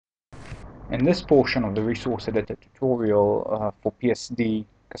In this portion of the Resource Editor tutorial for PSD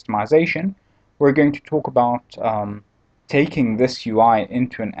customization, we're going to talk about taking this UI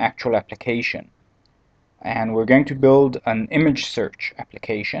into an actual application. And we're going to build an image search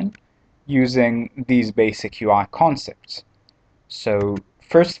application using these basic UI concepts. So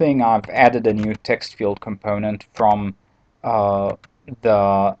first thing, I've added a new text field component from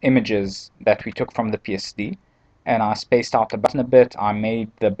the images that we took from the PSD, and I spaced out the button a bit. I made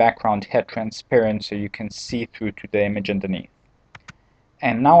the background here transparent so you can see through to the image underneath.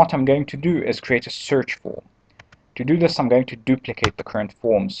 And now what I'm going to do is create a search form. To do this, I'm going to duplicate the current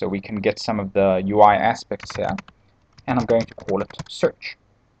form so we can get some of the UI aspects here, and I'm going to call it search.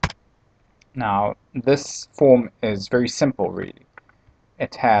 Now this form is very simple, really.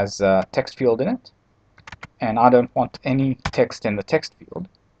 It has a text field in it, and I don't want any text in the text field,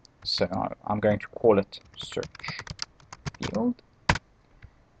 so I'm going to call it search field,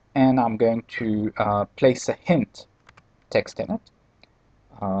 and I'm going to place a hint text in it.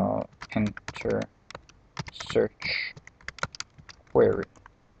 Enter search query,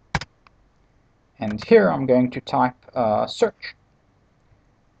 and here I'm going to type search.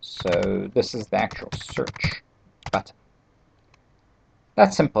 So this is the actual search button.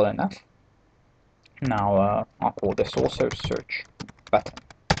 That's simple enough. Now I'll call this also search button.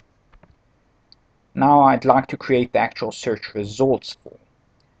 Now I'd like to create the actual search results form.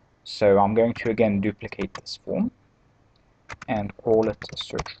 So I'm going to again duplicate this form and call it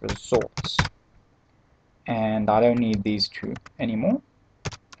search results. And I don't need these two anymore.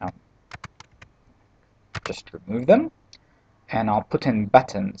 Just remove them. And I'll put in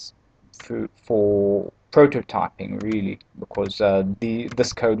buttons for prototyping, really, because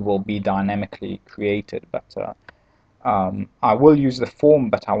this code will be dynamically created. But I will use the form,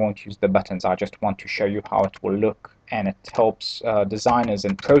 but I won't use the buttons. I just want to show you how it will look, and it helps designers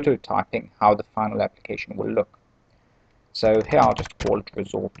in prototyping how the final application will look. So here I'll just call it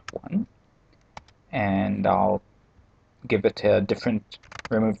result 1, and I'll give it a different,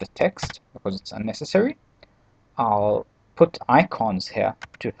 remove the text because it's unnecessary. I'll put icons here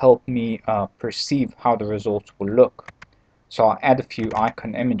to help me perceive how the results will look. So I'll add a few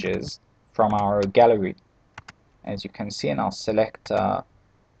icon images from our gallery, as you can see, and I'll select the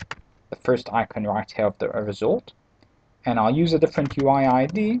first icon right here of the result, and I'll use a different UI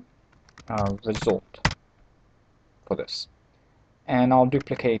ID, result, for this. And I'll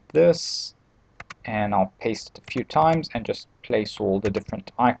duplicate this, and I'll paste it a few times and just place all the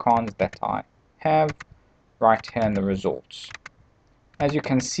different icons that I have right here in the results. As you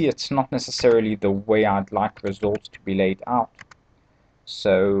can see, it's not necessarily the way I'd like results to be laid out.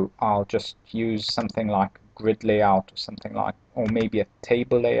 So I'll just use something like grid layout or something like, or maybe a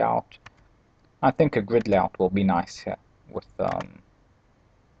table layout. I think a grid layout will be nice here with,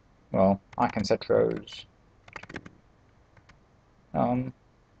 well, I can set rows to,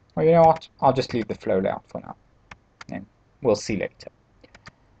 well, you know what, I'll just leave the flow layout for now, and we'll see later.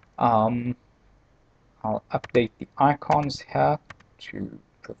 I'll update the icons here to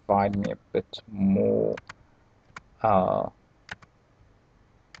provide me a bit more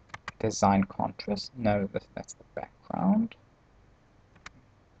design contrast. No, that's the background.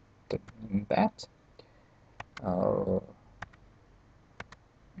 Didn't mean that.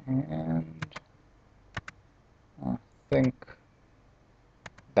 And I think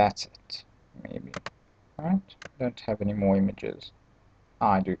that's it, maybe. Right? Don't have any more images.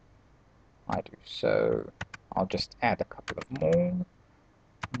 I do. So I'll just add a couple of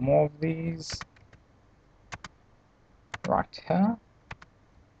more of these right here.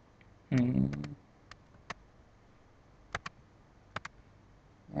 And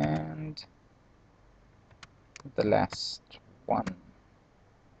the last one.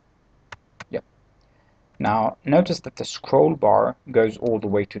 Yep. Now notice that the scroll bar goes all the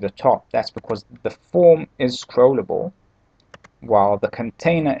way to the top. That's because the form is scrollable while the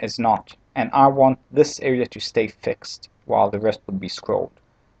container is not, and I want this area to stay fixed while the rest would be scrolled.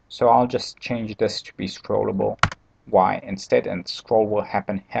 So I'll just change this to be scrollable Y instead, and scroll will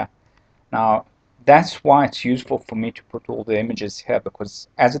happen here. Now that's why it's useful for me to put all the images here, because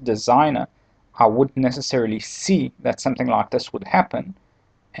as a designer I wouldn't necessarily see that something like this would happen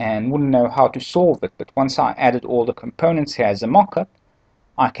and wouldn't know how to solve it. But once I added all the components here as a mock-up,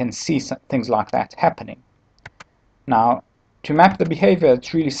 I can see things like that happening. Now to map the behavior,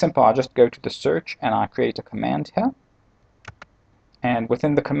 it's really simple. I just go to the search and I create a command here, and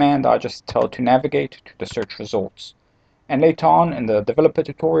within the command I just tell to navigate to the search results. And later on in the developer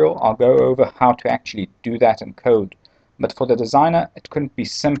tutorial I'll go over how to actually do that in code. But for the designer it couldn't be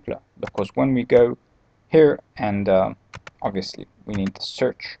simpler, because when we go here and obviously we need the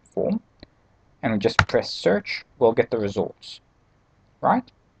search form, and we just press search, we'll get the results,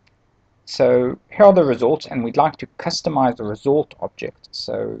 right? So here are the results, and we'd like to customize the result object,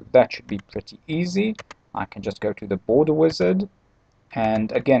 so that should be pretty easy. I can just go to the border wizard,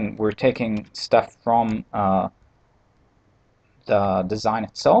 and again, we're taking stuff from the design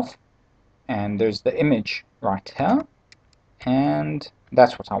itself, and there's the image right here, and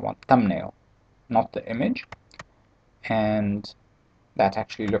that's what I want, thumbnail, not the image, and that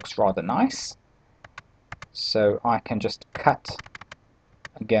actually looks rather nice. So I can just cut,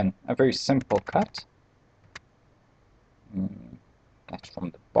 again, a very simple cut. That's from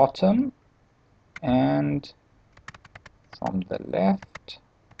the bottom, and from the left,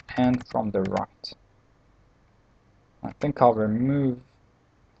 and from the right. I think I'll remove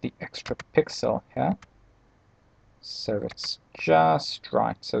the extra pixel here, so it's just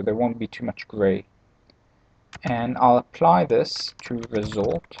right, so there won't be too much gray. And I'll apply this to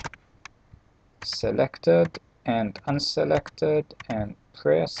result, selected and unselected and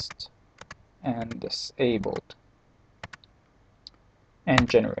pressed and disabled, and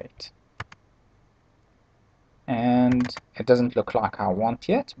generate. And it doesn't look like I want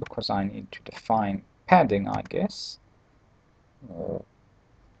yet because I need to define padding, I guess, or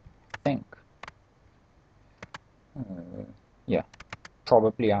I think yeah,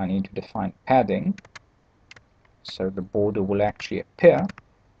 probably I need to define padding so the border will actually appear.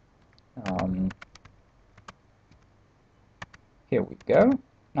 Here we go.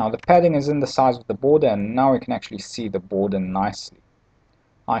 Now the padding is in the size of the border, and now we can actually see the border nicely.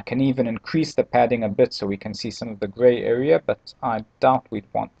 I can even increase the padding a bit so we can see some of the gray area, but I doubt we'd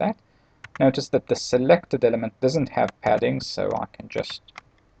want that. Notice that the selected element doesn't have padding, so I can just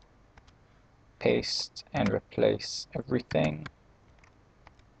paste and replace everything.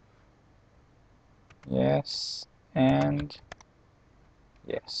 Yes, and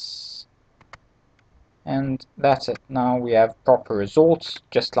yes. And that's it. Now we have proper results,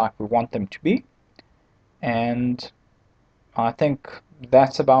 just like we want them to be. And I think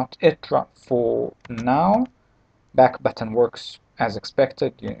that's about it for now. Back button works as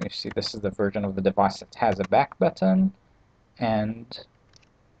expected. You see, this is the version of the device that has a back button, and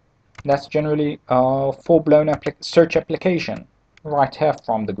that's generally a full-blown search application right here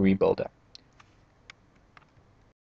from the GUI builder.